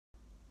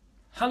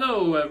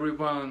Hello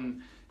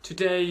everyone!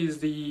 Today is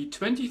the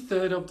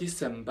 23rd of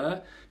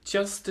December,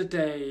 just a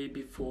day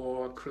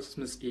before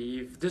Christmas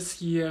Eve.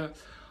 This year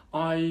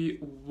I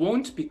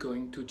won't be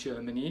going to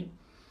Germany.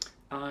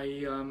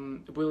 I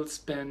will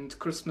spend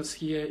Christmas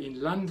here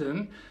in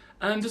London,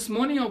 and this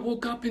morning I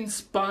woke up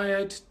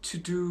inspired to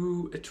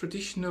do a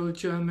traditional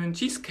German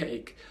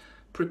cheesecake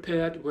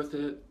prepared with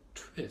a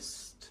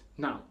twist.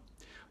 Now,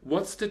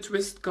 what's the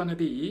twist gonna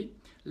be?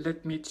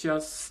 Let me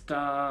just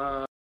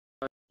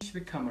the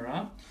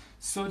camera.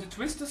 So the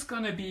twist is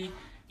gonna be,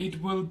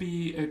 it will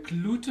be a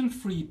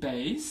gluten-free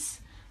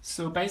base.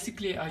 So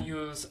basically I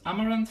use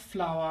amaranth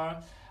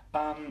flour,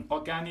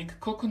 organic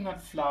coconut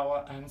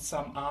flour and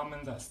some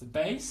almond as the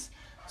base.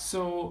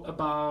 So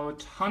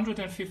about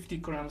 150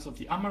 grams of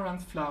the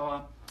amaranth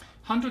flour,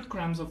 100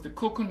 grams of the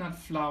coconut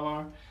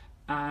flour,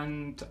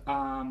 and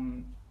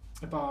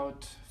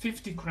about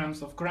 50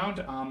 grams of ground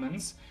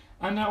almonds.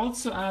 And I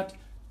also add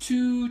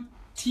 2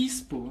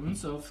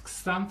 teaspoons of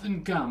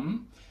xanthan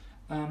gum.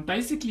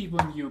 Basically,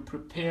 when you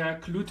prepare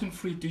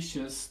gluten-free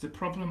dishes, the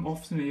problem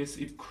often is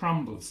it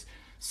crumbles.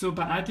 So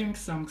by adding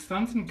some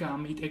xanthan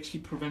gum, it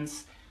actually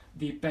prevents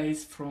the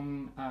base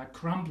from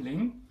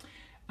crumbling.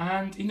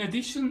 And in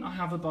addition, I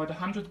have about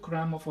 100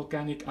 grams of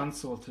organic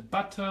unsalted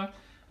butter,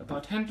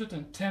 about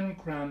 110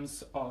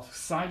 grams of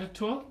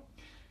xylitol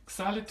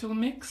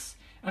mix.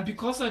 And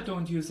because I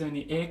don't use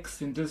any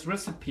eggs in this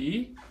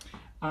recipe,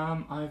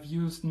 I've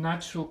used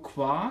natural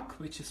quark,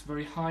 which is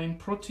very high in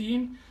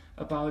protein,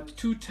 about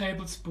 2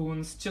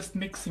 tablespoons, just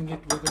mixing it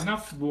with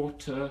enough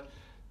water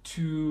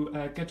to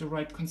get the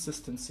right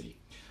consistency.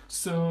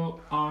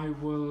 So I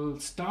will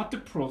start the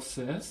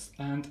process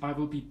and I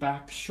will be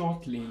back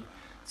shortly.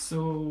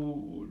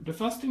 So the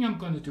first thing I'm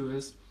going to do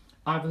is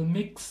I will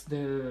mix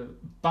the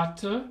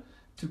butter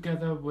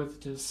together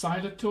with the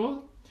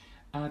xylitol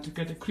to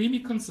get a creamy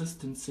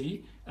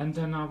consistency, and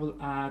then I will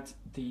add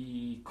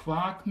the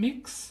quark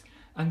mix,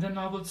 and then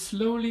I will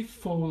slowly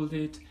fold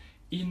it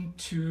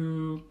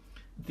into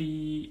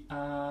the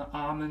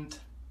almond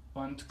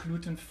and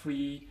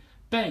gluten-free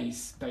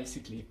base,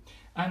 basically.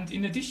 And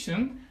in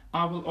addition,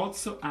 I will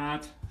also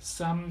add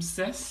some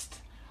zest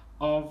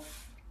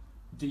of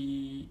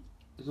the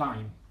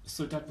lime,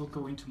 so that will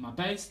go into my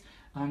base,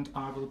 and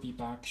I will be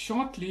back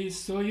shortly.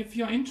 So if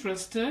you're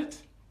interested,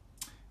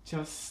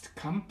 just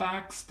come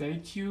back,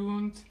 stay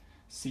tuned,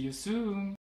 see you soon.